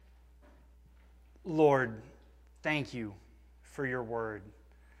Lord, thank you for your word.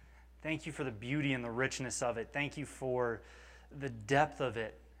 Thank you for the beauty and the richness of it. Thank you for the depth of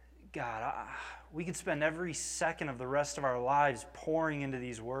it. God, we could spend every second of the rest of our lives pouring into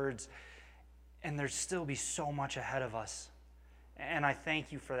these words, and there'd still be so much ahead of us. And I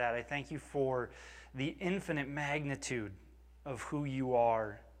thank you for that. I thank you for the infinite magnitude of who you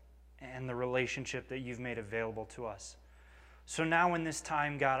are and the relationship that you've made available to us. So now in this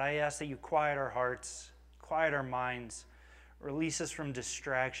time, God, I ask that you quiet our hearts, quiet our minds, release us from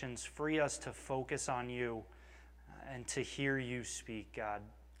distractions, free us to focus on you and to hear you speak, God.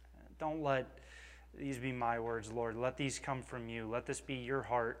 Don't let these be my words, Lord. Let these come from you. Let this be your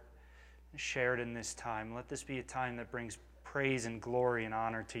heart shared in this time. Let this be a time that brings praise and glory and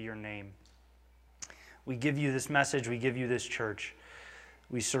honor to your name. We give you this message. We give you this church.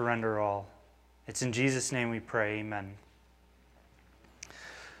 We surrender all. It's in Jesus' name we pray. Amen.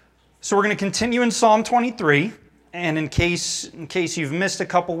 So we're going to continue in Psalm 23. And in case you've missed a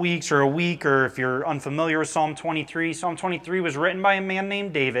couple weeks or a week, or if you're unfamiliar with Psalm 23 was written by a man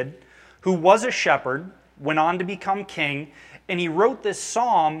named David, who was a shepherd, went on to become king, and he wrote this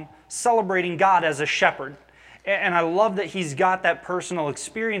psalm celebrating God as a shepherd. And I love that he's got that personal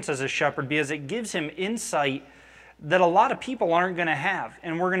experience as a shepherd because it gives him insight that a lot of people aren't going to have.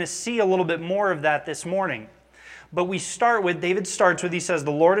 And we're going to see a little bit more of that this morning. But David starts with, he says,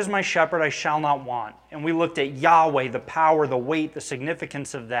 "The Lord is my shepherd, I shall not want." And we looked at Yahweh, the power, the weight, the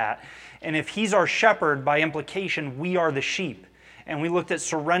significance of that. And if he's our shepherd, by implication, we are the sheep. And we looked at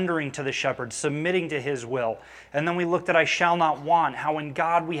surrendering to the shepherd, submitting to his will. And then we looked at I shall not want, how in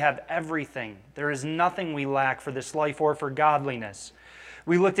God we have everything. There is nothing we lack for this life or for godliness.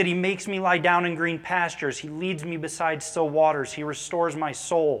 We looked at he makes me lie down in green pastures. He leads me beside still waters. He restores my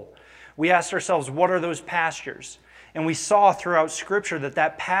soul. We asked ourselves, what are those pastures? And we saw throughout Scripture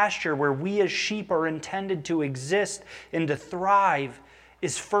that pasture where we as sheep are intended to exist and to thrive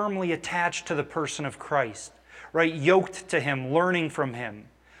is firmly attached to the person of Christ, right? Yoked to him, learning from him,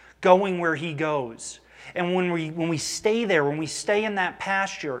 going where he goes. And when we stay there, when we stay in that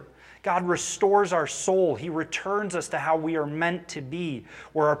pasture, God restores our soul. He returns us to how we are meant to be,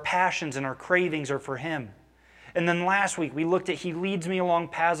 where our passions and our cravings are for him. And then last week, we looked at he leads me along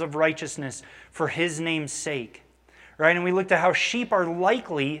paths of righteousness for his name's sake. Right? And we looked at how sheep are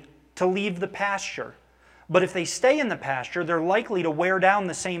likely to leave the pasture. But if they stay in the pasture, they're likely to wear down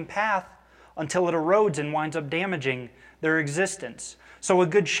the same path until it erodes and winds up damaging their existence. So a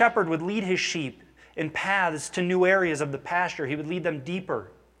good shepherd would lead his sheep in paths to new areas of the pasture. He would lead them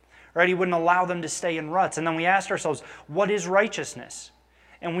deeper. Right? He wouldn't allow them to stay in ruts. And then we asked ourselves, what is righteousness?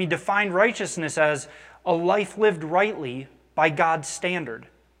 And we defined righteousness as a life lived rightly by God's standard,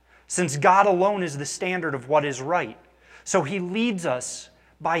 since God alone is the standard of what is right. So he leads us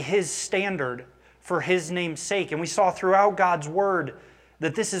by his standard for his name's sake. And we saw throughout God's word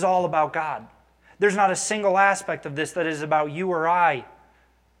that this is all about God. There's not a single aspect of this that is about you or I.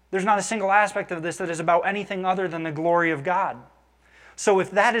 There's not a single aspect of this that is about anything other than the glory of God. So if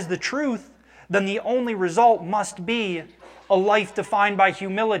that is the truth, then the only result must be a life defined by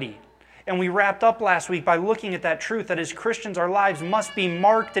humility. And we wrapped up last week by looking at that truth that as Christians our lives must be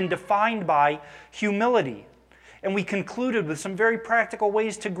marked and defined by humility. And we concluded with some very practical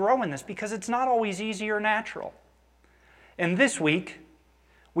ways to grow in this because it's not always easy or natural. And this week,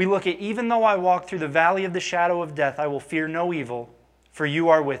 we look at even though I walk through the valley of the shadow of death, I will fear no evil, for you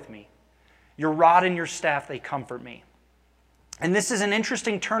are with me. Your rod and your staff, they comfort me. And this is an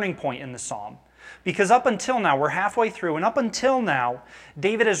interesting turning point in the psalm. Because up until now, we're halfway through, and up until now,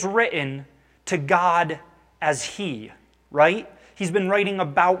 David has written to God as he, right? He's been writing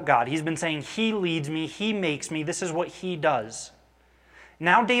about God. He's been saying, he leads me, he makes me, this is what he does.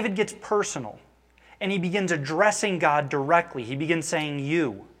 Now David gets personal, and he begins addressing God directly. He begins saying,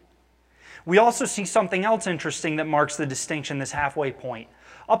 you. We also see something else interesting that marks the distinction, this halfway point.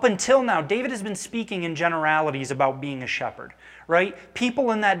 Up until now, David has been speaking in generalities about being a shepherd, right?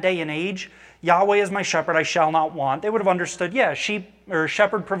 People in that day and age, Yahweh is my shepherd, I shall not want. They would have understood, yeah, a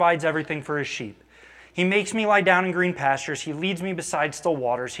shepherd provides everything for his sheep. He makes me lie down in green pastures. He leads me beside still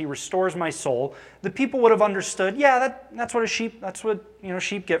waters. He restores my soul. The people would have understood, yeah, that's what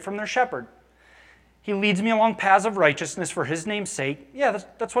sheep get from their shepherd. He leads me along paths of righteousness for his name's sake. Yeah,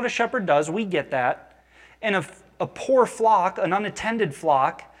 that's what a shepherd does. We get that. And a poor flock, an unattended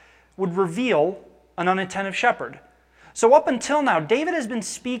flock, would reveal an unattentive shepherd. So up until now, David has been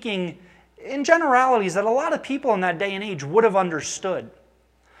speaking in generalities that a lot of people in that day and age would have understood.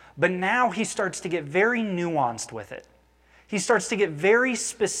 But now he starts to get very nuanced with it. He starts to get very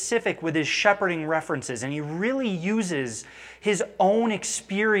specific with his shepherding references, and he really uses his own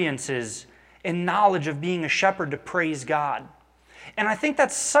experiences and knowledge of being a shepherd to praise God. And I think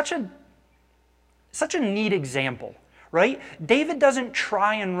that's such a neat example, right? David doesn't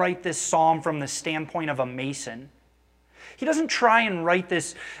try and write this psalm from the standpoint of a mason. He doesn't try and write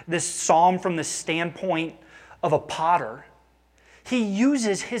this psalm from the standpoint of a potter. He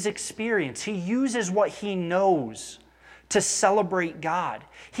uses his experience. He uses what he knows to celebrate God.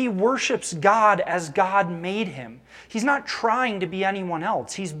 He worships God as God made him. He's not trying to be anyone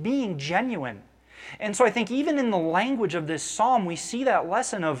else. He's being genuine. And so I think even in the language of this psalm, we see that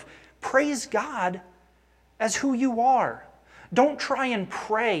lesson of praise God as who you are. Don't try and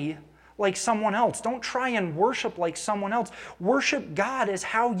pray like someone else. Don't try and worship like someone else. Worship God as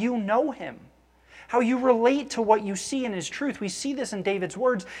how you know him, how you relate to what you see in his truth. We see this in David's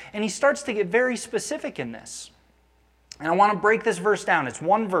words, and he starts to get very specific in this. And I want to break this verse down. It's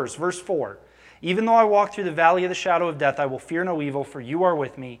one verse, verse 4. Even though I walk through the valley of the shadow of death, I will fear no evil, for you are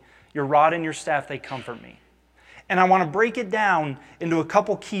with me. Your rod and your staff, they comfort me. And I want to break it down into a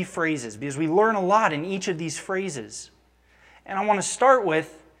couple key phrases, because we learn a lot in each of these phrases. And I want to start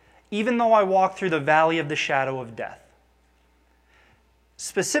with, even though I walk through the valley of the shadow of death.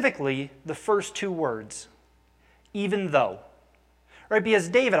 Specifically, the first two words, even though. Right, because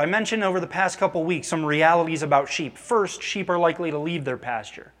David, I mentioned over the past couple weeks some realities about sheep. First, sheep are likely to leave their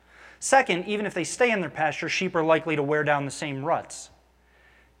pasture. Second, even if they stay in their pasture, sheep are likely to wear down the same ruts.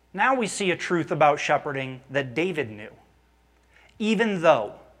 Now we see a truth about shepherding that David knew. Even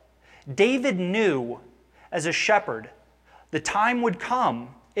though David knew as a shepherd, the time would come,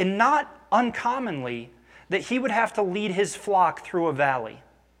 and not uncommonly, that he would have to lead his flock through a valley.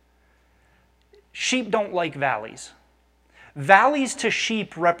 Sheep don't like valleys. Valleys to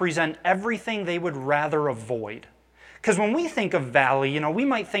sheep represent everything they would rather avoid. Because when we think of valley, we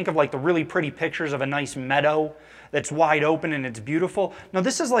might think of like the really pretty pictures of a nice meadow that's wide open and it's beautiful. No,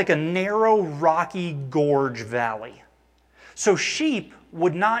 this is like a narrow, rocky gorge valley. So sheep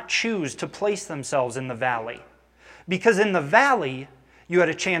would not choose to place themselves in the valley. Because in the valley, you had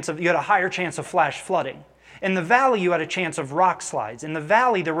a higher chance of flash flooding. In the valley, you had a chance of rock slides. In the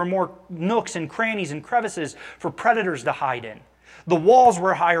valley, there were more nooks and crannies and crevices for predators to hide in. The walls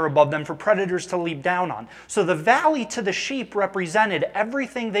were higher above them for predators to leap down on. So the valley to the sheep represented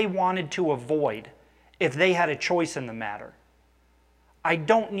everything they wanted to avoid if they had a choice in the matter. I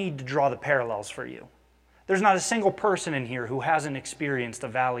don't need to draw the parallels for you. There's not a single person in here who hasn't experienced a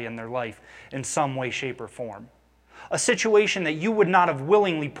valley in their life in some way, shape, or form. A situation that you would not have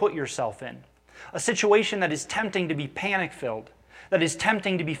willingly put yourself in. A situation that is tempting to be panic-filled, that is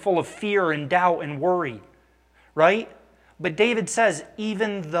tempting to be full of fear and doubt and worry, right? But David says,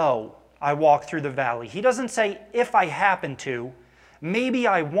 even though I walk through the valley. He doesn't say, if I happen to, maybe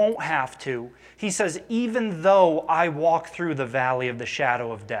I won't have to. He says, even though I walk through the valley of the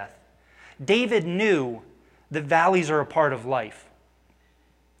shadow of death. David knew that valleys are a part of life,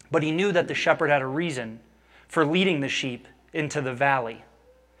 but he knew that the shepherd had a reason for leading the sheep into the valley.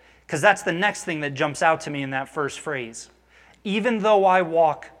 Because that's the next thing that jumps out to me in that first phrase. Even though I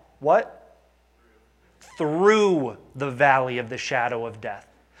walk, what? Through the valley of the shadow of death.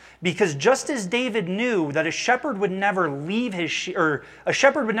 Because just as David knew that a shepherd would never leave his sheep, or a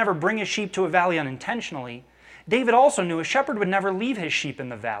shepherd would never bring his sheep to a valley unintentionally, David also knew a shepherd would never leave his sheep in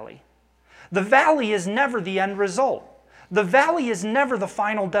the valley. The valley is never the end result. The valley is never the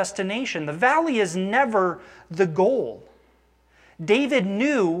final destination. The valley is never the goal. David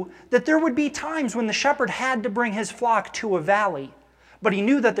knew that there would be times when the shepherd had to bring his flock to a valley, but he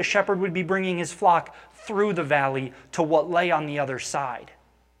knew that the shepherd would be bringing his flock through the valley to what lay on the other side.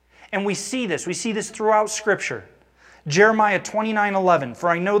 And we see this throughout Scripture. Jeremiah 29:11, for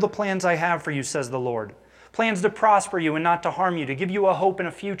I know the plans I have for you, says the Lord. Plans to prosper you and not to harm you, to give you a hope and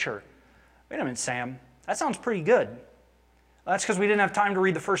a future. Wait a minute, Sam. That sounds pretty good. That's because we didn't have time to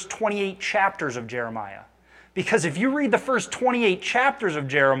read the first 28 chapters of Jeremiah. Because if you read the first 28 chapters of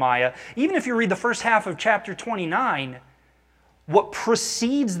Jeremiah, even if you read the first half of chapter 29, what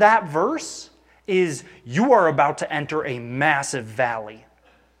precedes that verse is you are about to enter a massive valley.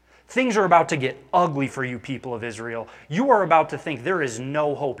 Things are about to get ugly for you, people of Israel. You are about to think there is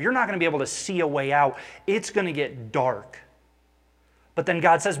no hope. You're not going to be able to see a way out. It's going to get dark. But then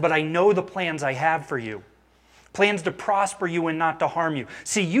God says, but I know the plans I have for you. Plans to prosper you and not to harm you.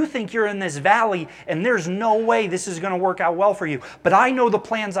 See, you think you're in this valley and there's no way this is going to work out well for you. But I know the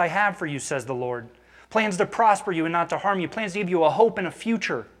plans I have for you, says the Lord. Plans to prosper you and not to harm you. Plans to give you a hope and a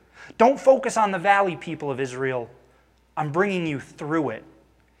future. Don't focus on the valley, people of Israel. I'm bringing you through it.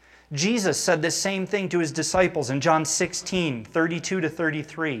 Jesus said this same thing to his disciples in John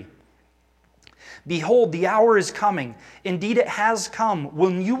 16:32-33. Behold, the hour is coming. Indeed, it has come,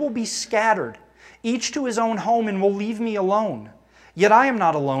 when you will be scattered, each to his own home, and will leave me alone. Yet I am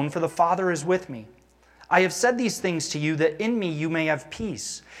not alone, for the Father is with me. I have said these things to you, that in me you may have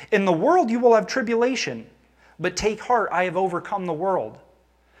peace. In the world you will have tribulation, but take heart, I have overcome the world.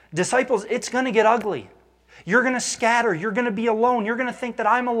 Disciples, it's going to get ugly. You're going to scatter. You're going to be alone. You're going to think that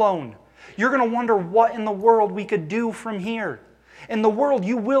I'm alone. You're going to wonder what in the world we could do from here. In the world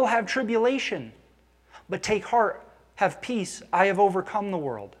you will have tribulation, but take heart, have peace, I have overcome the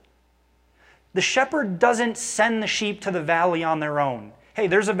world. The shepherd doesn't send the sheep to the valley on their own. Hey,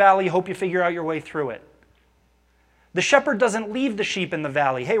 there's a valley, hope you figure out your way through it. The shepherd doesn't leave the sheep in the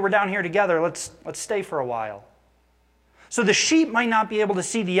valley. Hey, we're down here together, let's stay for a while. So the sheep might not be able to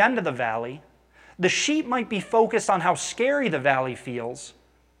see the end of the valley. The sheep might be focused on how scary the valley feels,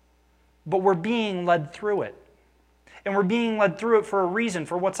 but we're being led through it. And we're being led through it for a reason,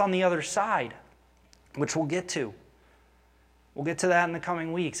 for what's on the other side, which we'll get to. We'll get to that in the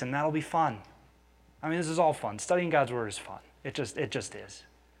coming weeks, and that'll be fun. I mean, this is all fun. Studying God's Word is fun. It just is.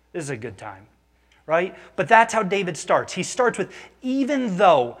 This is a good time, right? But that's how David starts. He starts with, even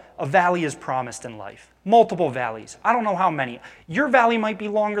though a valley is promised in life, multiple valleys. I don't know how many. Your valley might be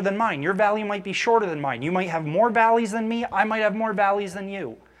longer than mine. Your valley might be shorter than mine. You might have more valleys than me. I might have more valleys than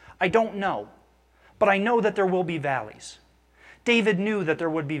you. I don't know. But I know that there will be valleys. David knew that there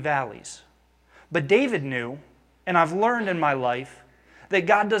would be valleys. But David knew, and I've learned in my life, that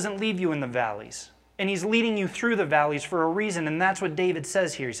God doesn't leave you in the valleys. And He's leading you through the valleys for a reason, and that's what David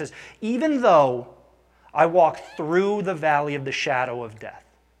says here. He says, even though I walk through the valley of the shadow of death.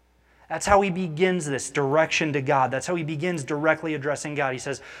 That's how he begins this direction to God. That's how he begins directly addressing God. He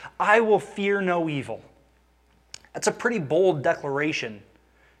says, I will fear no evil. That's a pretty bold declaration,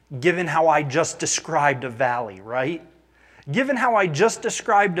 given how I just described a valley, right? Given how I just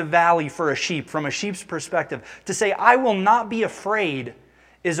described a valley for a sheep, from a sheep's perspective, to say, I will not be afraid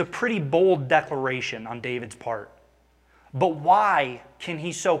is a pretty bold declaration on David's part. But why can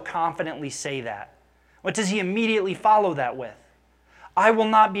he so confidently say that? What does he immediately follow that with? I will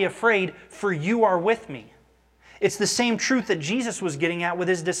not be afraid, for you are with me. It's the same truth that Jesus was getting at with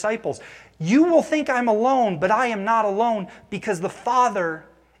his disciples. You will think I'm alone, but I am not alone because the Father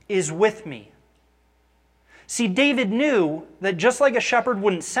is with me. See, David knew that just like a shepherd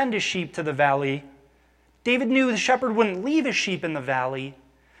wouldn't send his sheep to the valley, David knew the shepherd wouldn't leave his sheep in the valley.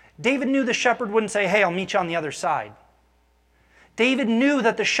 David knew the shepherd wouldn't say, hey, I'll meet you on the other side. David knew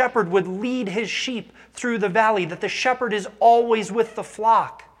that the shepherd would lead his sheep through the valley, that the shepherd is always with the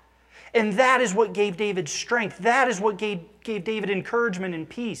flock. And that is what gave David strength. That is what gave David encouragement and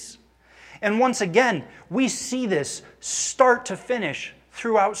peace. And once again, we see this start to finish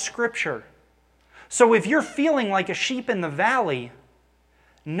throughout Scripture. So if you're feeling like a sheep in the valley,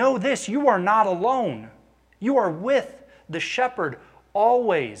 know this, you are not alone. You are with the shepherd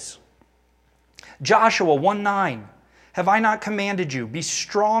always. Joshua 1:9. Have I not commanded you? Be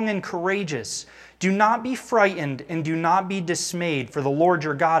strong and courageous. Do not be frightened and do not be dismayed, for the Lord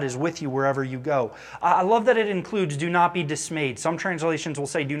your God is with you wherever you go. I love that it includes do not be dismayed. Some translations will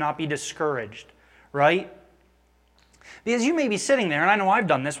say do not be discouraged, right? Because you may be sitting there, and I know I've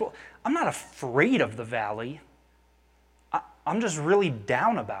done this. Well, I'm not afraid of the valley. I'm just really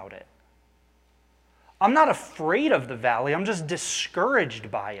down about it. I'm not afraid of the valley. I'm just discouraged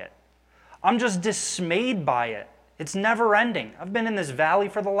by it. I'm just dismayed by it. It's never ending. I've been in this valley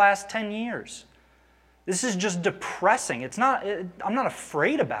for the last 10 years. This is just depressing. I'm not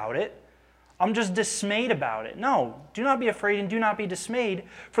afraid about it. I'm just dismayed about it. No, do not be afraid and do not be dismayed,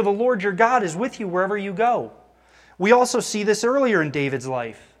 for the Lord your God is with you wherever you go. We also see this earlier in David's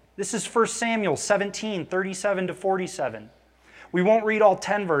life. This is 1 Samuel 17, 37 to 47. We won't read all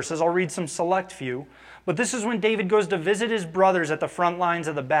 10 verses. I'll read some select few. But this is when David goes to visit his brothers at the front lines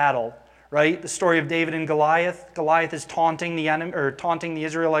of the battle. Right? The story of David and Goliath. Goliath is taunting the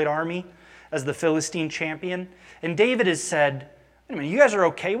Israelite army as the Philistine champion. And David has said, wait a minute, you guys are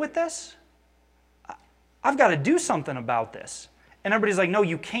okay with this? I've got to do something about this. And everybody's like, no,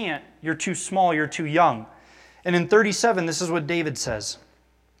 you can't. You're too small. You're too young. And in 37, this is what David says.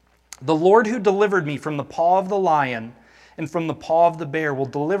 The Lord who delivered me from the paw of the lion and from the paw of the bear will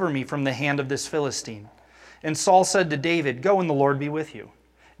deliver me from the hand of this Philistine. And Saul said to David, go and the Lord be with you.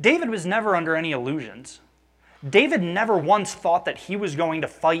 David was never under any illusions. David never once thought that he was going to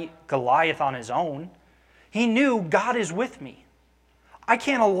fight Goliath on his own. He knew God is with me. I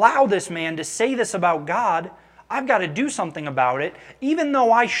can't allow this man to say this about God. I've got to do something about it. Even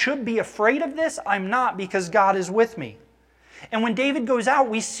though I should be afraid of this, I'm not, because God is with me. And when David goes out,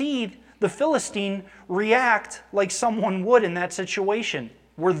 we see the Philistine react like someone would in that situation.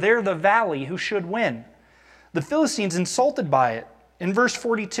 Were there the valley who should win? The Philistines insulted by it. In verse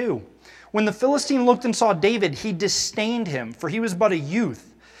 42, when the Philistine looked and saw David, he disdained him, for he was but a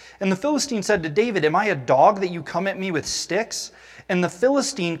youth. And the Philistine said to David, am I a dog that you come at me with sticks? And the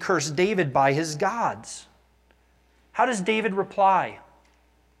Philistine cursed David by his gods. How does David reply?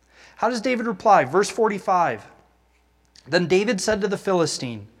 Verse 45. Then David said to the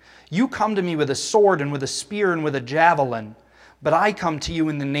Philistine, you come to me with a sword and with a spear and with a javelin, but I come to you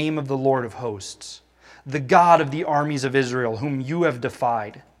in the name of the Lord of hosts, the God of the armies of Israel, whom you have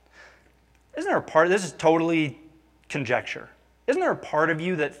defied. Isn't there a part, this is totally conjecture. Isn't there a part of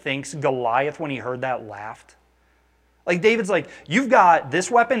you that thinks Goliath, when he heard that, laughed? Like David's like, you've got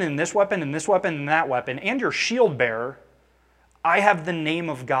this weapon and this weapon and this weapon and that weapon and your shield bearer. I have the name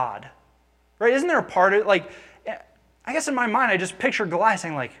of God. Right? Isn't there a part of, like, I guess in my mind I just picture Goliath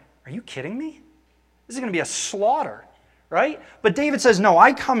saying like, are you kidding me? This is going to be a slaughter. Right? But David says, no,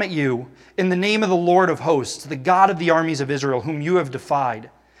 I come at you in the name of the Lord of hosts, the God of the armies of Israel, whom you have defied.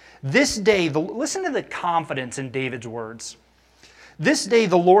 This day, listen to the confidence in David's words. This day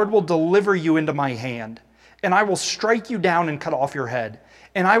the Lord will deliver you into my hand, and I will strike you down and cut off your head.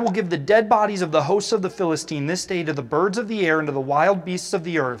 And I will give the dead bodies of the hosts of the Philistine this day to the birds of the air and to the wild beasts of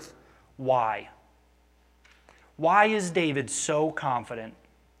the earth. Why? Why is David so confident?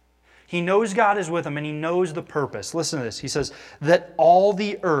 He knows God is with him and he knows the purpose. Listen to this. He says, that all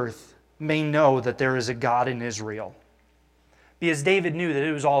the earth may know that there is a God in Israel. Because David knew that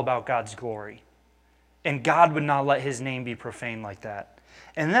it was all about God's glory. And God would not let his name be profaned like that.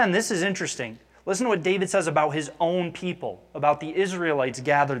 And then, this is interesting. Listen to what David says about his own people, about the Israelites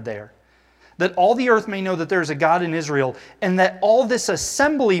gathered there. That all the earth may know that there is a God in Israel, and that all this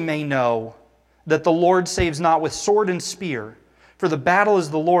assembly may know that the Lord saves not with sword and spear, for the battle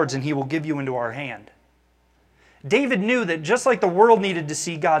is the Lord's, and he will give you into our hand. David knew that just like the world needed to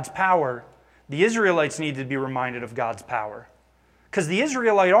see God's power, the Israelites needed to be reminded of God's power. Because the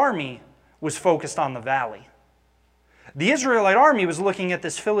Israelite army was focused on the valley. The Israelite army was looking at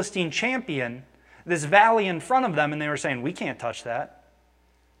this Philistine champion, this valley in front of them, and they were saying, we can't touch that.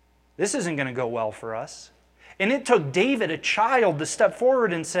 This isn't going to go well for us. And it took David, a child, to step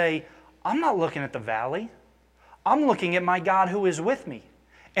forward and say, I'm not looking at the valley. I'm looking at my God who is with me.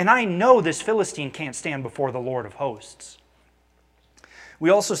 And I know this Philistine can't stand before the Lord of hosts.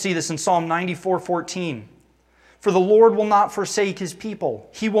 We also see this in Psalm 94:14. For the Lord will not forsake his people.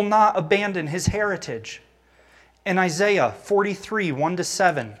 He will not abandon his heritage. In Isaiah 43,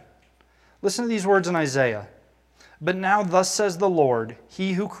 1-7. Listen to these words in Isaiah. But now thus says the Lord,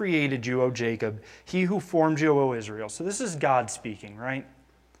 he who created you, O Jacob, he who formed you, O Israel. So this is God speaking, right?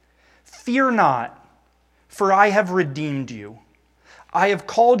 Fear not, for I have redeemed you. I have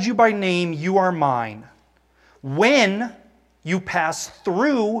called you by name, you are mine. When you pass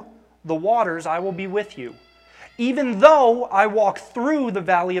through the waters, I will be with you. Even though I walk through the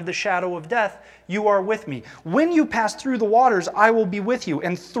valley of the shadow of death, you are with me. When you pass through the waters, I will be with you,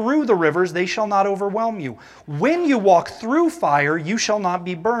 and through the rivers they shall not overwhelm you. When you walk through fire, you shall not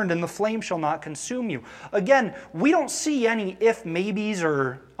be burned, and the flame shall not consume you. Again, we don't see any if, maybes,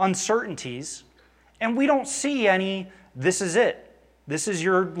 or uncertainties. And we don't see any, this is it. This is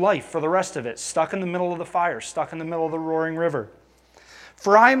your life for the rest of it. Stuck in the middle of the fire, stuck in the middle of the roaring river.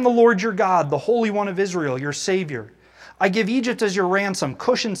 For I am the Lord your God, the Holy One of Israel, your Savior. I give Egypt as your ransom,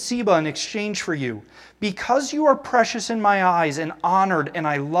 Cush and Seba in exchange for you. Because you are precious in my eyes and honored, and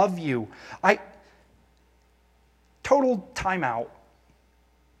I love you. Total timeout.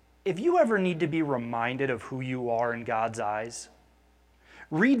 If you ever need to be reminded of who you are in God's eyes,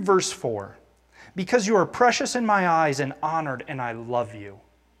 read verse 4. Because you are precious in my eyes and honored, and I love you.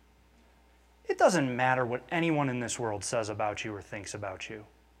 It doesn't matter what anyone in this world says about you or thinks about you,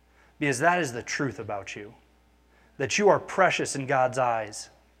 because that is the truth about you, that you are precious in God's eyes,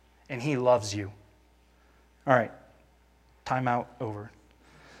 and he loves you. All right, time out, over.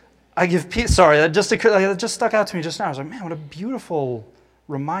 I give peace. Sorry, that just stuck out to me just now. I was like, man, what a beautiful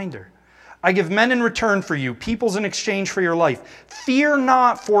reminder. I give men in return for you, peoples in exchange for your life. Fear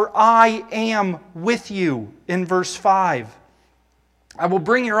not, for I am with you, in verse 5. I will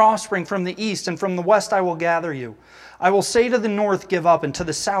bring your offspring from the east, and from the west I will gather you. I will say to the north, give up, and to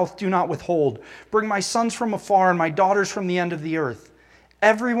the south, do not withhold. Bring my sons from afar, and my daughters from the end of the earth.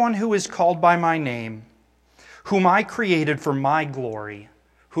 Everyone who is called by my name, whom I created for my glory,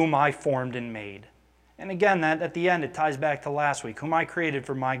 whom I formed and made. And again, that at the end, it ties back to last week, whom I created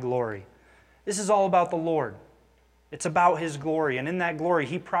for my glory. This is all about the Lord. It's about his glory. And in that glory,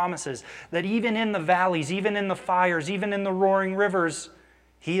 he promises that even in the valleys, even in the fires, even in the roaring rivers,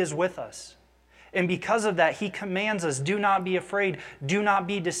 he is with us. And because of that, he commands us, do not be afraid, do not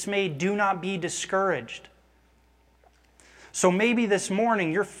be dismayed, do not be discouraged. So maybe this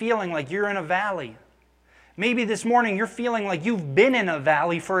morning you're feeling like you're in a valley. Maybe this morning you're feeling like you've been in a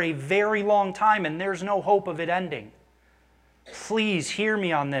valley for a very long time and there's no hope of it ending. Please hear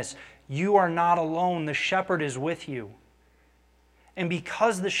me on this. You are not alone. The shepherd is with you. And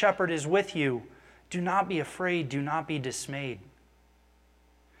because the shepherd is with you, do not be afraid, do not be dismayed.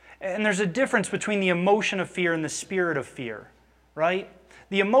 And there's a difference between the emotion of fear and the spirit of fear, right?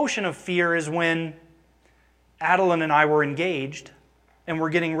 The emotion of fear is when Adeline and I were engaged and we're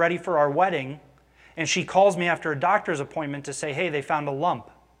getting ready for our wedding, and she calls me after a doctor's appointment to say, hey, they found a lump.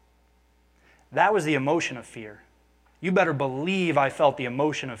 That was the emotion of fear. You better believe I felt the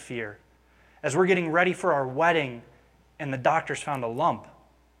emotion of fear as we're getting ready for our wedding and the doctors found a lump.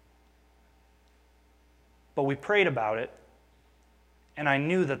 But we prayed about it, and I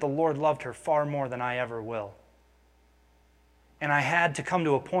knew that the Lord loved her far more than I ever will. And I had to come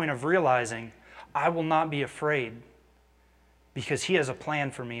to a point of realizing I will not be afraid because He has a plan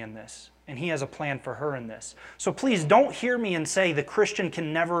for me in this, and He has a plan for her in this. So please don't hear me and say the Christian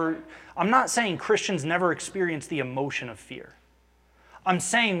can never, I'm not saying Christians never experience the emotion of fear. I'm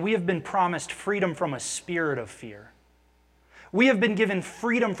saying we have been promised freedom from a spirit of fear. We have been given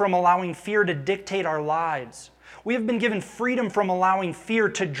freedom from allowing fear to dictate our lives. We have been given freedom from allowing fear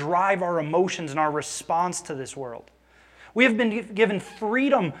to drive our emotions and our response to this world. We have been given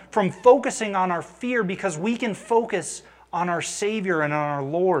freedom from focusing on our fear because we can focus on our Savior and on our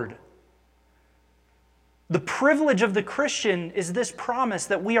Lord. The privilege of the Christian is this promise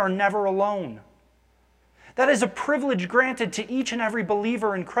that we are never alone. That is a privilege granted to each and every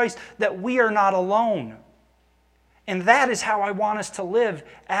believer in Christ, that we are not alone. And that is how I want us to live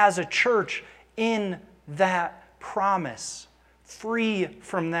as a church, in that promise, free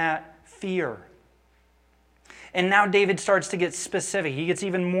from that fear. And now David starts to get specific. He gets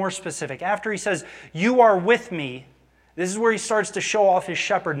even more specific. After he says, you are with me, this is where he starts to show off his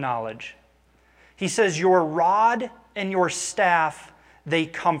shepherd knowledge. He says, your rod and your staff, they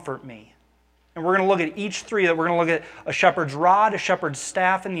comfort me. And we're going to look at each three. We're going to look at a shepherd's rod, a shepherd's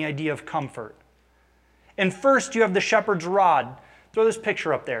staff, and the idea of comfort. And first, you have the shepherd's rod. Throw this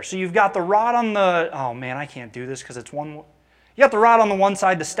picture up there. So you've got the rod on the, oh man, I can't do this because it's one. You got the rod on the one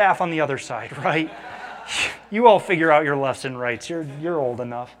side, the staff on the other side, right? You all figure out your lefts and rights. You're old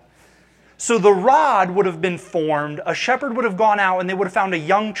enough. So the rod would have been formed. A shepherd would have gone out and they would have found a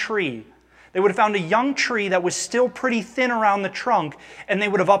young tree. They would have found a young tree that was still pretty thin around the trunk, and they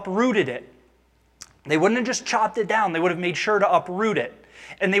would have uprooted it. They wouldn't have just chopped it down. They would have made sure to uproot it.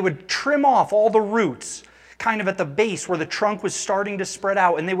 And they would trim off all the roots kind of at the base where the trunk was starting to spread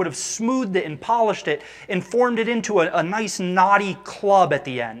out, and they would have smoothed it and polished it and formed it into a nice knotty club at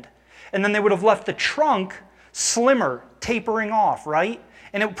the end. And then they would have left the trunk slimmer, tapering off, right?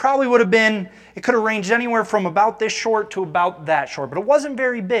 And it probably would have been, it could have ranged anywhere from about this short to about that short, but it wasn't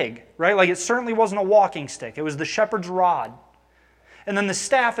very big, right? Like it certainly wasn't a walking stick. It was the shepherd's rod. And then the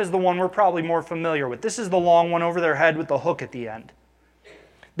staff is the one we're probably more familiar with. This is the long one over their head with the hook at the end.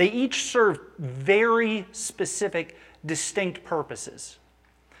 They each serve very specific, distinct purposes.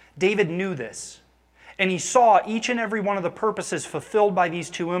 David knew this, and he saw each and every one of the purposes fulfilled by these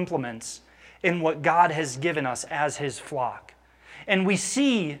two implements in what God has given us as His flock. And we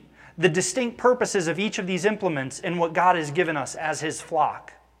see the distinct purposes of each of these implements in what God has given us as His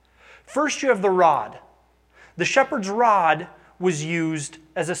flock. First, you have the rod. The shepherd's rod was used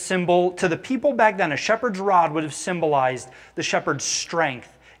as a symbol to the people back then. A shepherd's rod would have symbolized the shepherd's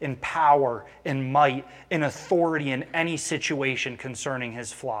strength in power, in might, in authority in any situation concerning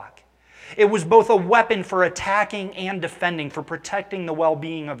his flock. It was both a weapon for attacking and defending, for protecting the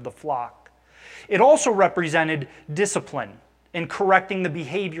well-being of the flock. It also represented discipline in correcting the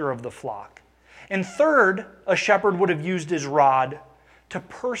behavior of the flock. And third, a shepherd would have used his rod to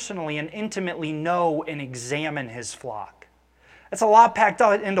personally and intimately know and examine his flock. That's a lot packed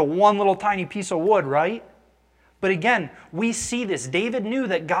out into one little tiny piece of wood, right? But again, we see this. David knew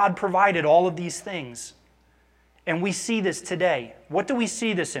that God provided all of these things. And we see this today. What do we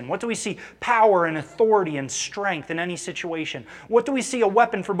see this in? What do we see? Power and authority and strength in any situation. What do we see? A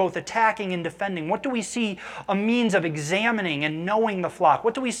weapon for both attacking and defending. What do we see? A means of examining and knowing the flock.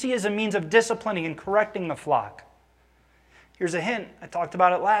 What do we see as a means of disciplining and correcting the flock? Here's a hint. I talked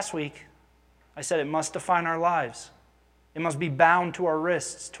about it last week. I said it must define our lives. It must be bound to our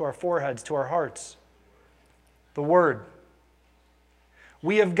wrists, to our foreheads, to our hearts. The Word.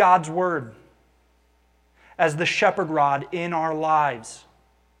 We have God's Word as the shepherd rod in our lives.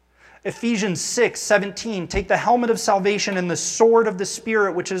 Ephesians 6:17, take the helmet of salvation and the sword of the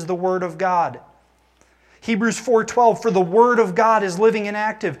Spirit, which is the Word of God. Hebrews 4:12, for the word of God is living and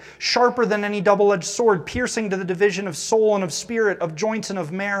active, sharper than any double-edged sword, piercing to the division of soul and of spirit, of joints and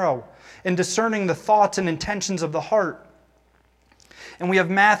of marrow, and discerning the thoughts and intentions of the heart. And we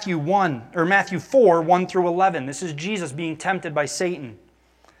have Matthew 4, 1 through 11. This is Jesus being tempted by Satan.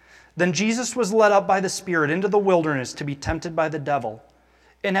 Then Jesus was led up by the Spirit into the wilderness to be tempted by the devil.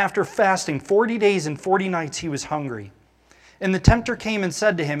 And after fasting 40 days and 40 nights, he was hungry. And the tempter came and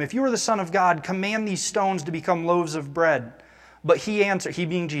said to him, if you are the Son of God, command these stones to become loaves of bread. But he answered, he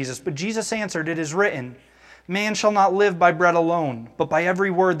being Jesus, but Jesus answered, it is written, man shall not live by bread alone, but by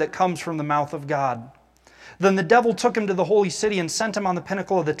every word that comes from the mouth of God. Then the devil took him to the holy city and sent him on the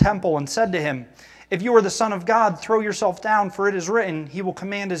pinnacle of the temple and said to him, if you are the Son of God, throw yourself down, for it is written, he will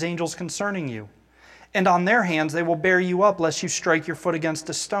command his angels concerning you. And on their hands they will bear you up, lest you strike your foot against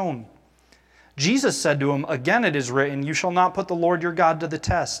a stone. Jesus said to him, again it is written, you shall not put the Lord your God to the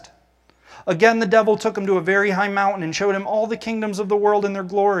test. Again the devil took him to a very high mountain and showed him all the kingdoms of the world and their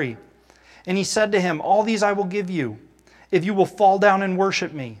glory. And he said to him, all these I will give you, if you will fall down and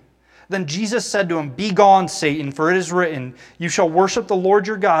worship me. Then Jesus said to him, begone, Satan, for it is written, you shall worship the Lord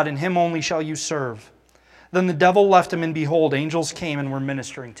your God, and him only shall you serve. Then the devil left him, and behold, angels came and were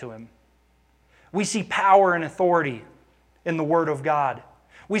ministering to him. We see power and authority in the Word of God.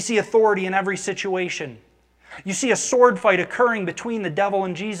 We see authority in every situation. You see a sword fight occurring between the devil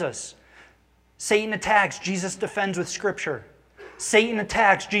and Jesus. Satan attacks, Jesus defends with Scripture. Satan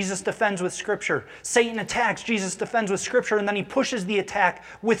attacks, Jesus defends with Scripture. Satan attacks, Jesus defends with Scripture, and then he pushes the attack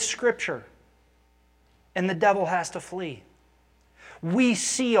with Scripture. And the devil has to flee. We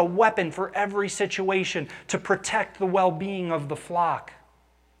see a weapon for every situation to protect the well-being of the flock.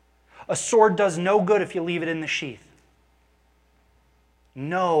 A sword does no good if you leave it in the sheath.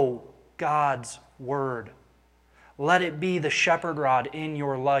 Know God's word. Let it be the shepherd rod in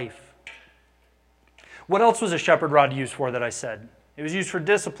your life. What else was a shepherd rod used for that I said? It was used for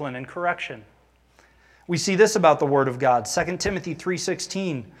discipline and correction. We see this about the Word of God. 2 Timothy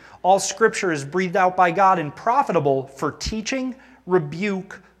 3:16. All Scripture is breathed out by God and profitable for teaching,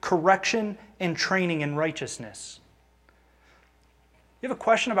 rebuke, correction, and training in righteousness. You have a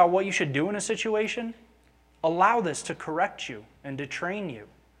question about what you should do in a situation? Allow this to correct you and to train you.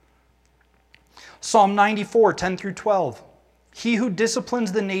 Psalm 94, 10 through 12. He who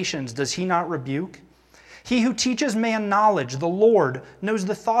disciplines the nations, does he not rebuke? He who teaches man knowledge, the Lord, knows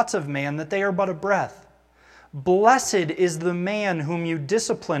the thoughts of man, that they are but a breath. Blessed is the man whom you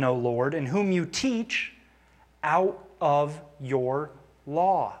discipline, O Lord, and whom you teach out of your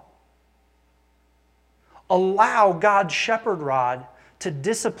law. Allow God's shepherd rod to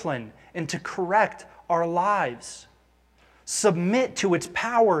discipline and to correct our lives. Submit to its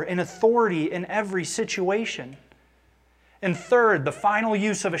power and authority in every situation. And third, the final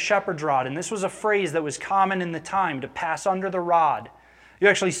use of a shepherd's rod, and this was a phrase that was common in the time, to pass under the rod. You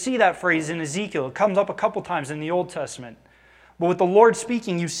actually see that phrase in Ezekiel. It comes up a couple times in the Old Testament. But with the Lord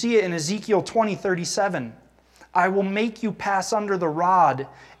speaking, you see it in Ezekiel 20:37. I will make you pass under the rod,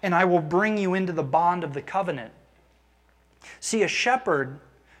 and I will bring you into the bond of the covenant. See, a shepherd,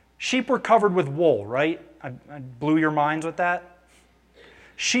 sheep were covered with wool, right? I blew your minds with that.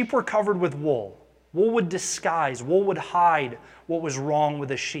 Sheep were covered with wool. Wool would disguise, wool would hide what was wrong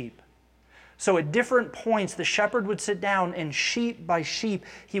with a sheep. So at different points, the shepherd would sit down and sheep by sheep,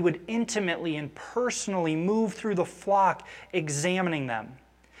 he would intimately and personally move through the flock, examining them.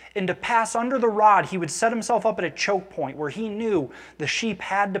 And to pass under the rod, he would set himself up at a choke point where he knew the sheep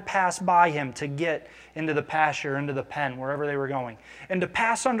had to pass by him to get into the pasture, into the pen, wherever they were going. And to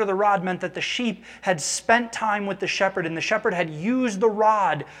pass under the rod meant that the sheep had spent time with the shepherd, and the shepherd had used the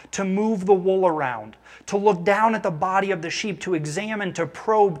rod to move the wool around, to look down at the body of the sheep, to examine, to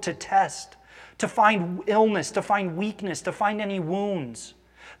probe, to test, to find illness, to find weakness, to find any wounds.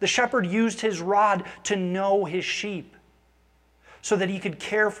 The shepherd used his rod to know his sheep, so that he could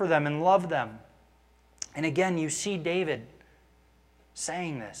care for them and love them. And again, you see David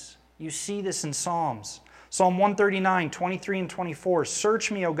saying this. You see this in Psalms. Psalm 139, 23 and 24.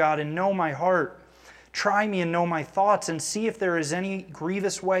 Search me, O God, and know my heart. Try me and know my thoughts, and see if there is any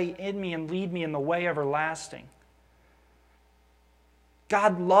grievous way in me, and lead me in the way everlasting.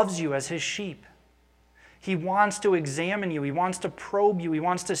 God loves you as his sheep. He wants to examine you. He wants to probe you. He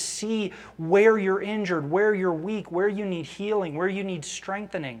wants to see where you're injured, where you're weak, where you need healing, where you need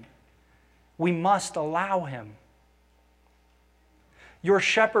strengthening. We must allow him. Your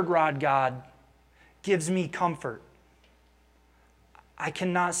shepherd rod, God, gives me comfort. I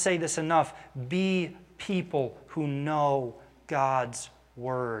cannot say this enough. Be people who know God's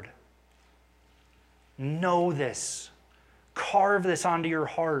word. Know this. Carve this onto your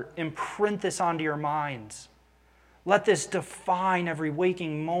heart. Imprint this onto your minds. Let this define every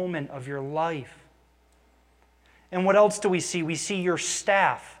waking moment of your life. And what else do we see? We see your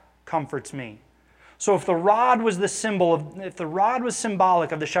staff comforts me. So if the rod was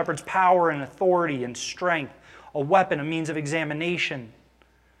symbolic of the shepherd's power and authority and strength, a weapon, a means of examination,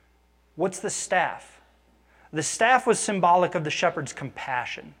 what's the staff? The staff was symbolic of the shepherd's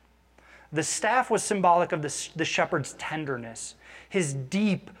compassion. The staff was symbolic of the shepherd's tenderness, his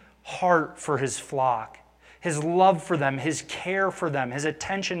deep heart for his flock, his love for them, his care for them, his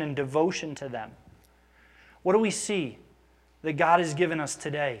attention and devotion to them. What do we see that God has given us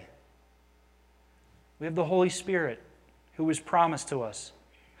today? We have the Holy Spirit who was promised to us.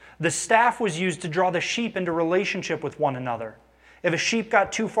 The staff was used to draw the sheep into relationship with one another. If a sheep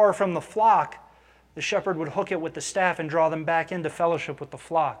got too far from the flock, the shepherd would hook it with the staff and draw them back into fellowship with the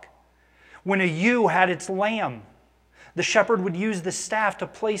flock. When a ewe had its lamb, the shepherd would use the staff to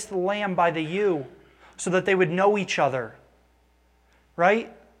place the lamb by the ewe so that they would know each other.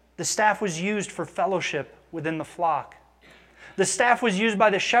 Right? The staff was used for fellowship within the flock. The staff was used by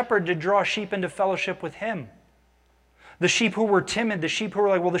the shepherd to draw sheep into fellowship with him. The sheep who were timid, the sheep who were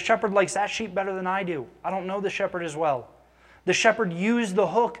like, well, the shepherd likes that sheep better than I do. I don't know the shepherd as well. The shepherd used the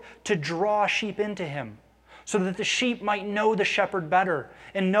hook to draw sheep into him so that the sheep might know the shepherd better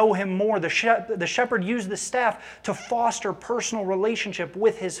and know him more. The shepherd used the staff to foster personal relationship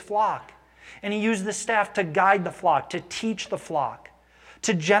with his flock. And he used the staff to guide the flock, to teach the flock,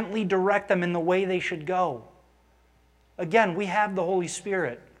 to gently direct them in the way they should go. Again, we have the Holy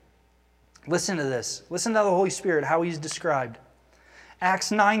Spirit. Listen to this. Listen to the Holy Spirit, how he's described. Acts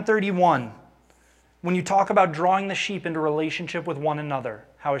 9:31, when you talk about drawing the sheep into relationship with one another,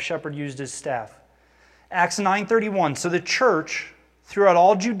 how a shepherd used his staff. Acts 9:31, so the church throughout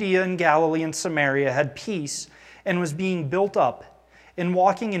all Judea and Galilee and Samaria had peace and was being built up and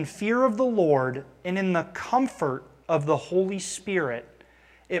walking in fear of the Lord and in the comfort of the Holy Spirit,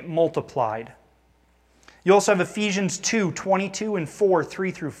 it multiplied. You also have Ephesians 2:22 and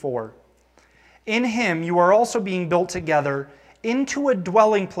 3-4. In him you are also being built together into a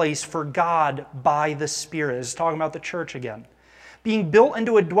dwelling place for God by the Spirit. This is talking about the church again. Being built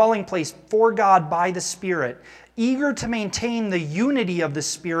into a dwelling place for God by the Spirit, eager to maintain the unity of the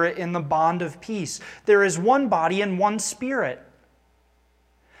Spirit in the bond of peace. There is one body and one Spirit.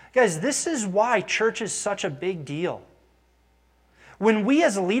 Guys, this is why church is such a big deal. When we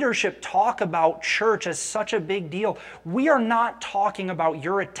as leadership talk about church as such a big deal, we are not talking about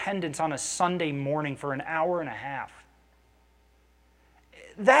your attendance on a Sunday morning for an hour and a half.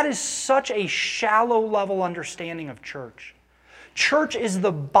 That is such a shallow level understanding of church. Church is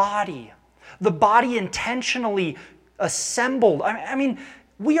the body intentionally assembled. I mean,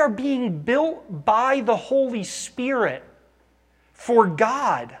 we are being built by the Holy Spirit for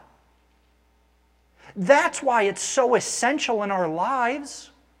God. That's why it's so essential in our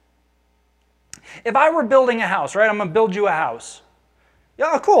lives. If I were building a house, right? I'm going to build you a house.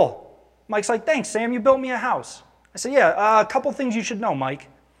 Yeah, cool. Mike's like, thanks, Sam, you built me a house. I said, yeah, a couple things you should know, Mike.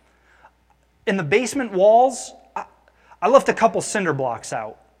 In the basement walls, I left a couple cinder blocks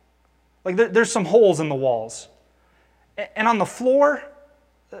out. Like there's some holes in the walls. And on the floor,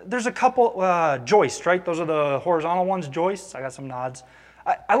 there's a couple joists, right? Those are the horizontal ones, joists. I got some nods.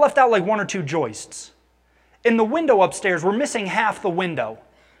 I left out like one or two joists. In the window upstairs, we're missing half the window.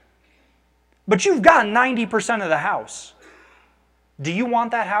 But you've got 90% of the house. Do you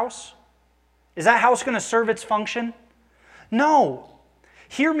want that house? Is that house going to serve its function? No.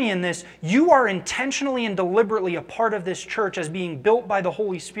 Hear me in this. You are intentionally and deliberately a part of this church as being built by the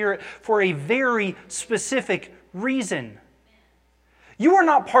Holy Spirit for a very specific reason. You are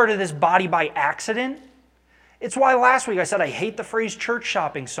not part of this body by accident. It's why last week I said I hate the phrase church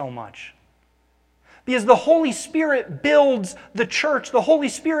shopping so much. Because the Holy Spirit builds the church. The Holy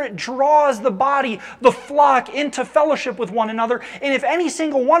Spirit draws the body, the flock, into fellowship with one another. And if any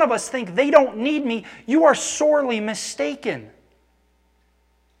single one of us think they don't need me, you are sorely mistaken.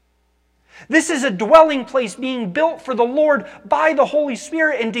 This is a dwelling place being built for the Lord by the Holy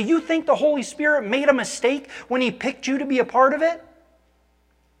Spirit. And do you think the Holy Spirit made a mistake when He picked you to be a part of it?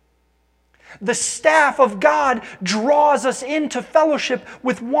 The staff of God draws us into fellowship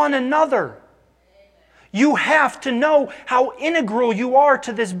with one another. You have to know how integral you are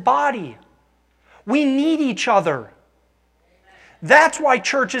to this body. We need each other. That's why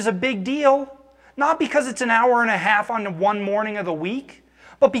church is a big deal. Not because it's an hour and a half on one morning of the week,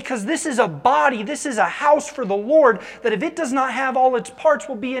 but because this is a body, this is a house for the Lord, that if it does not have all its parts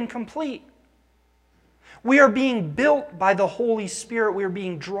will be incomplete. We are being built by the Holy Spirit. We are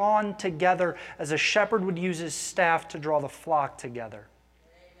being drawn together as a shepherd would use his staff to draw the flock together.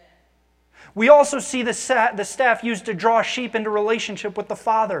 We also see the staff used to draw sheep into relationship with the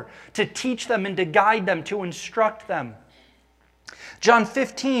Father, to teach them and to guide them, to instruct them. John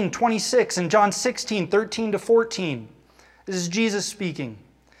 15:26 and John 16:13-14. This is Jesus speaking.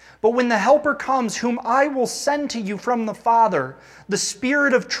 But when the Helper comes, whom I will send to you from the Father, the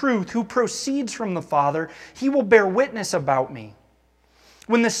Spirit of truth who proceeds from the Father, he will bear witness about me.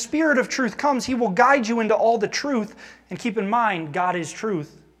 When the Spirit of truth comes, he will guide you into all the truth. And keep in mind, God is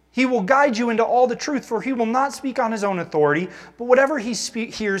truth. He will guide you into all the truth, for he will not speak on his own authority, but whatever he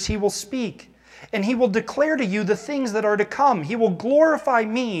hears, he will speak. And he will declare to you the things that are to come. He will glorify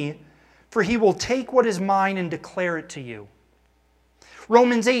me, for he will take what is mine and declare it to you.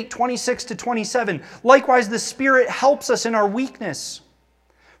 Romans 8:26-27. Likewise, the Spirit helps us in our weakness.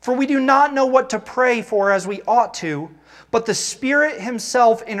 For we do not know what to pray for as we ought to, but the Spirit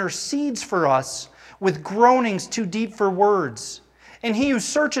himself intercedes for us with groanings too deep for words. And he who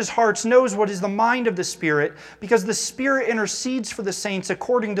searches hearts knows what is the mind of the Spirit, because the Spirit intercedes for the saints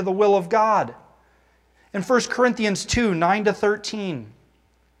according to the will of God. In 1 Corinthians 2:9-13.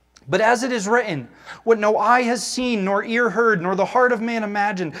 But as it is written, what no eye has seen, nor ear heard, nor the heart of man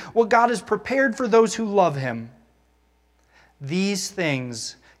imagined, what God has prepared for those who love him. These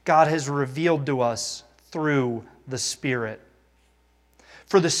things God has revealed to us through the Spirit.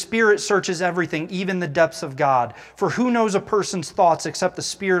 For the Spirit searches everything, even the depths of God. For who knows a person's thoughts except the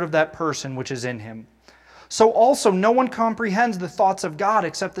spirit of that person which is in him? So also no one comprehends the thoughts of God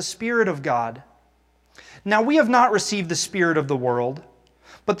except the Spirit of God. Now we have not received the spirit of the world,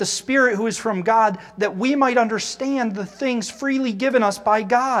 but the Spirit who is from God, that we might understand the things freely given us by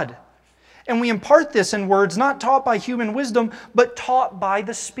God. And we impart this in words not taught by human wisdom, but taught by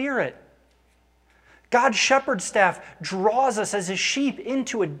the Spirit. God's shepherd staff draws us as his sheep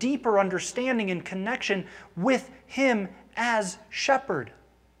into a deeper understanding and connection with him as shepherd.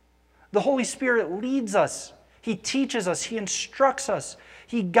 The Holy Spirit leads us. He teaches us. He instructs us.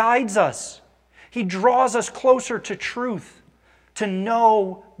 He guides us. He draws us closer to truth, to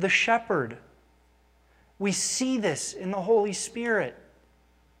know the shepherd. We see this in the Holy Spirit.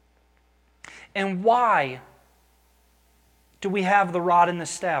 And why do we have the rod and the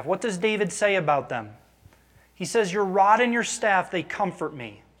staff? What does David say about them? He says, your rod and your staff, they comfort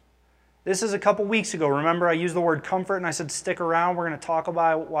me. This is a couple weeks ago. Remember, I used the word comfort and I said, stick around. We're going to talk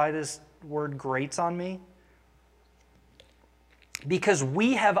about why this word grates on me. Because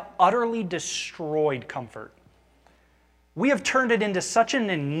we have utterly destroyed comfort. We have turned it into such an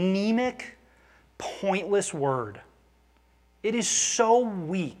anemic, pointless word. It is so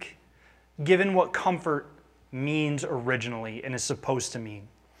weak, given what comfort means originally and is supposed to mean.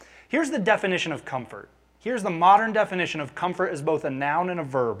 Here's the definition of comfort. Here's the modern definition of comfort as both a noun and a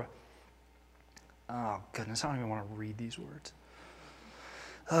verb. Oh, goodness, I don't even want to read these words.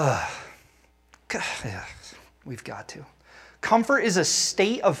 Yeah, we've got to. Comfort is a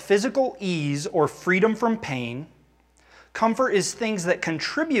state of physical ease or freedom from pain. Comfort is things that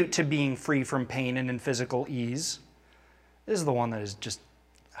contribute to being free from pain and in physical ease. This is the one that is just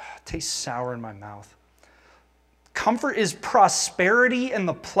tastes sour in my mouth. Comfort is prosperity and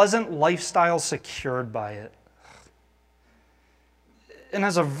the pleasant lifestyle secured by it. And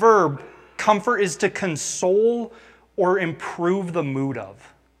as a verb, comfort is to console or improve the mood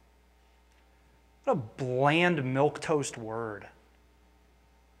of. What a bland milquetoast word.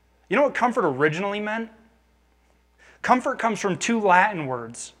 You know what comfort originally meant? Comfort comes from two Latin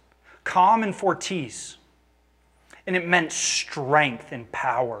words, calm and fortis. And it meant strength and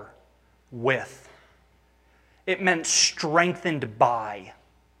power with. It meant strengthened by.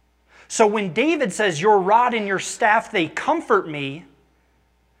 So when David says, your rod and your staff, they comfort me,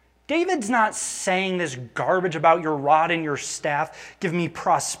 David's not saying this garbage about your rod and your staff give me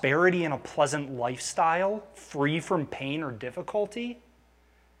prosperity and a pleasant lifestyle, free from pain or difficulty.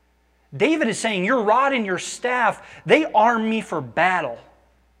 David is saying, your rod and your staff, they arm me for battle.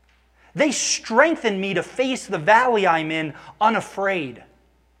 They strengthen me to face the valley I'm in unafraid.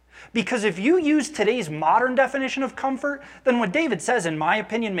 Because if you use today's modern definition of comfort, then what David says, in my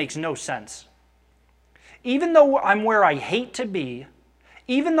opinion, makes no sense. Even though I'm where I hate to be,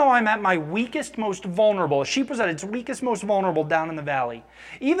 even though I'm at my weakest, most vulnerable, a sheep was at its weakest, most vulnerable down in the valley,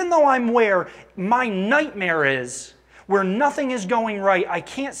 even though I'm where my nightmare is, where nothing is going right, I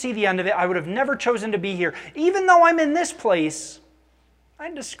can't see the end of it, I would have never chosen to be here, even though I'm in this place,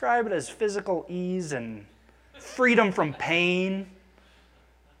 I'd describe it as physical ease and freedom from pain,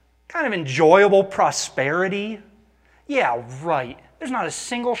 kind of enjoyable prosperity. Yeah, right. There's not a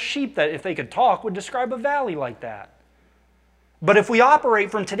single sheep that, if they could talk, would describe a valley like that. But if we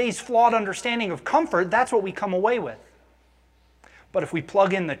operate from today's flawed understanding of comfort, that's what we come away with. But if we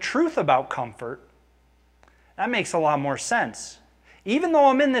plug in the truth about comfort, that makes a lot more sense. Even though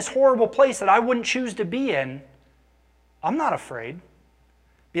I'm in this horrible place that I wouldn't choose to be in, I'm not afraid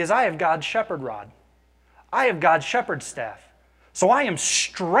because I have God's shepherd rod. I have God's shepherd staff. So I am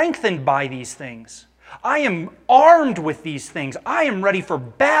strengthened by these things. I am armed with these things. I am ready for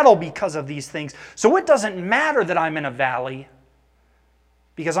battle because of these things. So it doesn't matter that I'm in a valley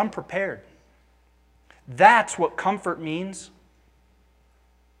because I'm prepared. That's what comfort means.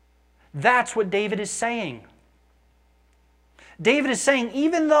 That's what David is saying. David is saying,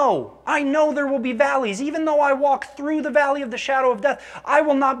 even though I know there will be valleys, even though I walk through the valley of the shadow of death, I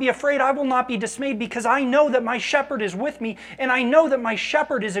will not be afraid, I will not be dismayed, because I know that my shepherd is with me, and I know that my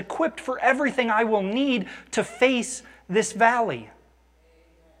shepherd is equipped for everything I will need to face this valley.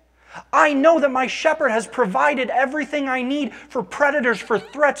 I know that my shepherd has provided everything I need for predators, for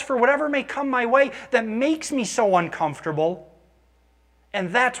threats, for whatever may come my way that makes me so uncomfortable,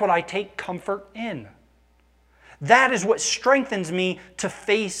 and that's what I take comfort in. That is what strengthens me to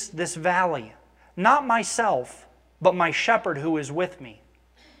face this valley. Not myself, but my shepherd who is with me.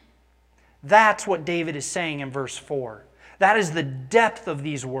 That's what David is saying in verse 4. That is the depth of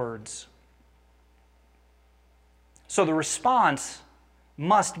these words. So the response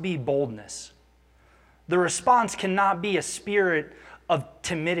must be boldness. The response cannot be a spirit of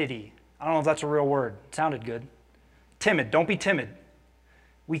timidity. I don't know if that's a real word. It sounded good. Timid. Don't be timid.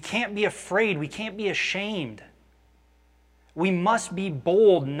 We can't be afraid. We can't be ashamed. We must be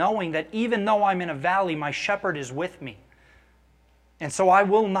bold, knowing that even though I'm in a valley, my shepherd is with me. And so I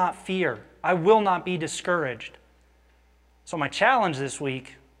will not fear. I will not be discouraged. So my challenge this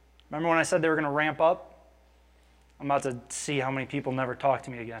week, remember when I said they were going to ramp up? I'm about to see how many people never talk to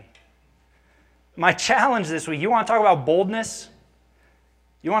me again. My challenge this week, you want to talk about boldness?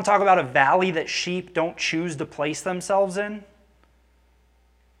 You want to talk about a valley that sheep don't choose to place themselves in?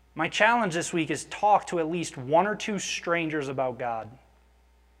 My challenge this week is talk to at least one or two strangers about God.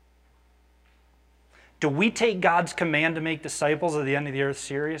 Do we take God's command to make disciples of the end of the earth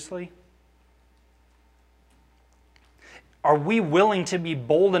seriously? Are we willing to be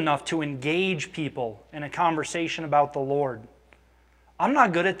bold enough to engage people in a conversation about the Lord? I'm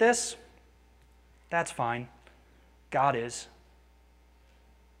not good at this. That's fine. God is.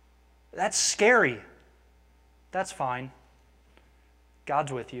 That's scary. That's fine.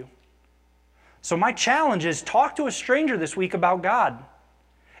 God's with you. So my challenge is talk to a stranger this week about God.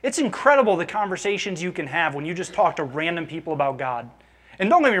 It's incredible the conversations you can have when you just talk to random people about God. And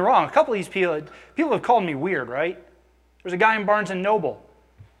don't get me wrong, a couple of these people have called me weird, right? There's a guy in Barnes & Noble.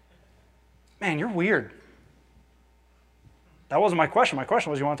 Man, you're weird. That wasn't my question. My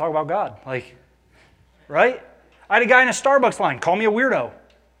question was, you want to talk about God? Right? I had a guy in a Starbucks line call me a weirdo.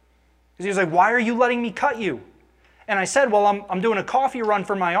 Because he was like, why are you letting me cut you? And I said, well, I'm doing a coffee run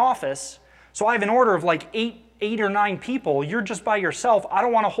for my office, so I have an order of like eight or nine people. You're just by yourself. I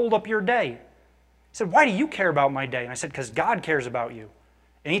don't want to hold up your day. He said, why do you care about my day? And I said, because God cares about you.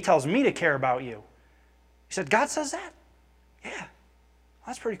 And he tells me to care about you. He said, God says that? Yeah.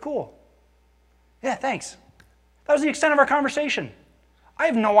 That's pretty cool. Yeah, thanks. That was the extent of our conversation. I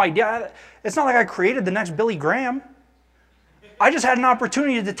have no idea. It's not like I created the next Billy Graham. I just had an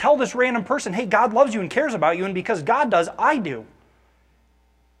opportunity to tell this random person, hey, God loves you and cares about you, and because God does, I do.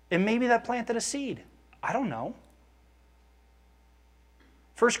 And maybe that planted a seed. I don't know.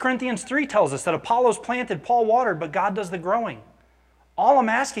 1 Corinthians 3 tells us that Apollos planted, Paul watered, but God does the growing. All I'm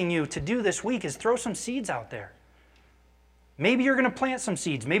asking you to do this week is throw some seeds out there. Maybe you're going to plant some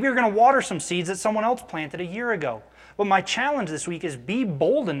seeds. Maybe you're going to water some seeds that someone else planted a year ago. But my challenge this week is be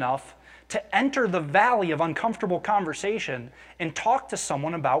bold enough to enter the valley of uncomfortable conversation and talk to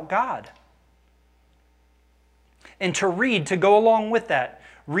someone about God. And to go along with that,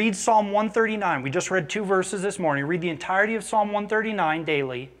 read Psalm 139. We just read 2 verses this morning. Read the entirety of Psalm 139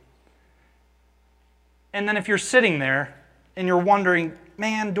 daily. And then if you're sitting there and you're wondering,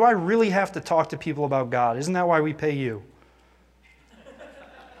 man, do I really have to talk to people about God? Isn't that why we pay you?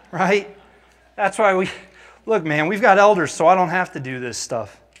 Right? That's why look, man, we've got elders, so I don't have to do this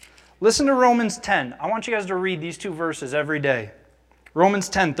stuff. Listen to Romans 10. I want you guys to read these 2 verses every day. Romans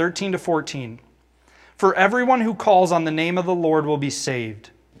 10, 13 to 14. For everyone who calls on the name of the Lord will be saved.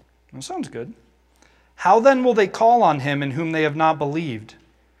 That sounds good. How then will they call on him in whom they have not believed?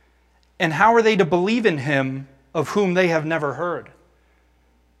 And how are they to believe in him of whom they have never heard?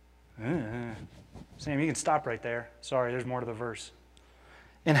 Sam, you can stop right there. Sorry, there's more to the verse.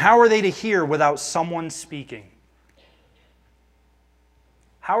 And how are they to hear without someone speaking?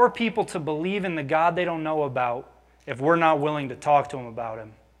 How are people to believe in the God they don't know about if we're not willing to talk to them about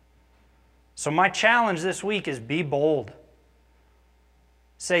him? So my challenge this week is be bold.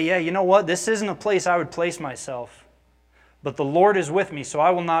 Say, yeah, you know what? This isn't a place I would place myself. But the Lord is with me, so I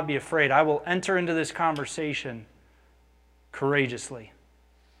will not be afraid. I will enter into this conversation courageously.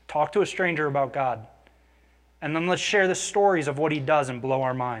 Talk to a stranger about God. And then let's share the stories of what he does and blow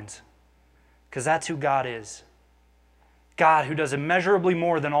our minds. Because that's who God is. God who does immeasurably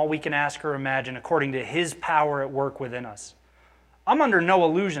more than all we can ask or imagine according to his power at work within us. I'm under no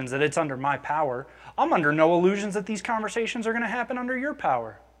illusions that it's under my power. I'm under no illusions that these conversations are going to happen under your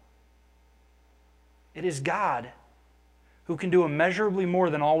power. It is God who can do immeasurably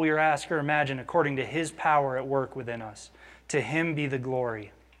more than all we are ask or imagine according to his power at work within us. To him be the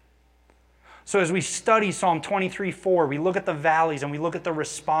glory. So as we study Psalm 23:4, we look at the valleys and we look at the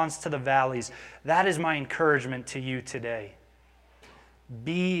response to the valleys. That is my encouragement to you today.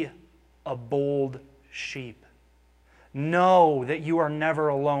 Be a bold sheep. Know that you are never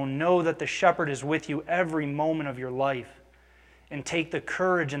alone. Know that the shepherd is with you every moment of your life. And take the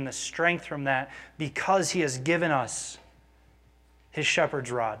courage and the strength from that because he has given us his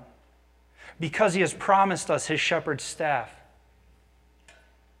shepherd's rod. Because he has promised us his shepherd's staff.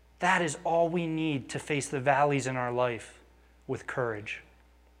 That is all we need to face the valleys in our life with courage.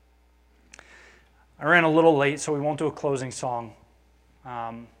 I ran a little late, so we won't do a closing song.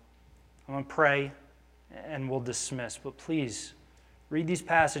 I'm going to pray and we'll dismiss. But please, read these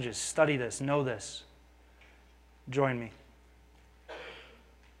passages, study this, know this. Join me.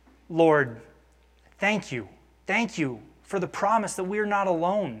 Lord, thank you. Thank you for the promise that we are not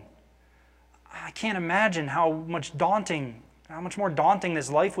alone. I can't imagine how much more daunting this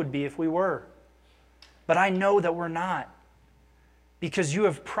life would be if we were. But I know that we're not, because you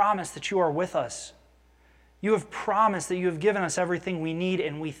have promised that you are with us. You have promised that you have given us everything we need,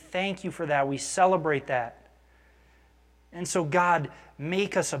 and we thank you for that. We celebrate that. And so, God,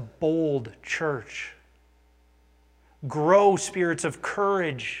 make us a bold church. Grow spirits of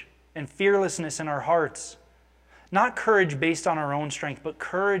courage and fearlessness in our hearts. Not courage based on our own strength, but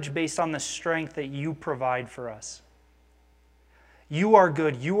courage based on the strength that you provide for us. You are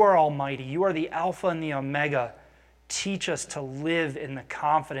good. You are almighty. You are the Alpha and the Omega. Teach us to live in the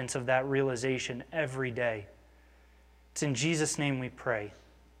confidence of that realization every day. It's in Jesus' name we pray.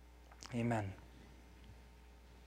 Amen.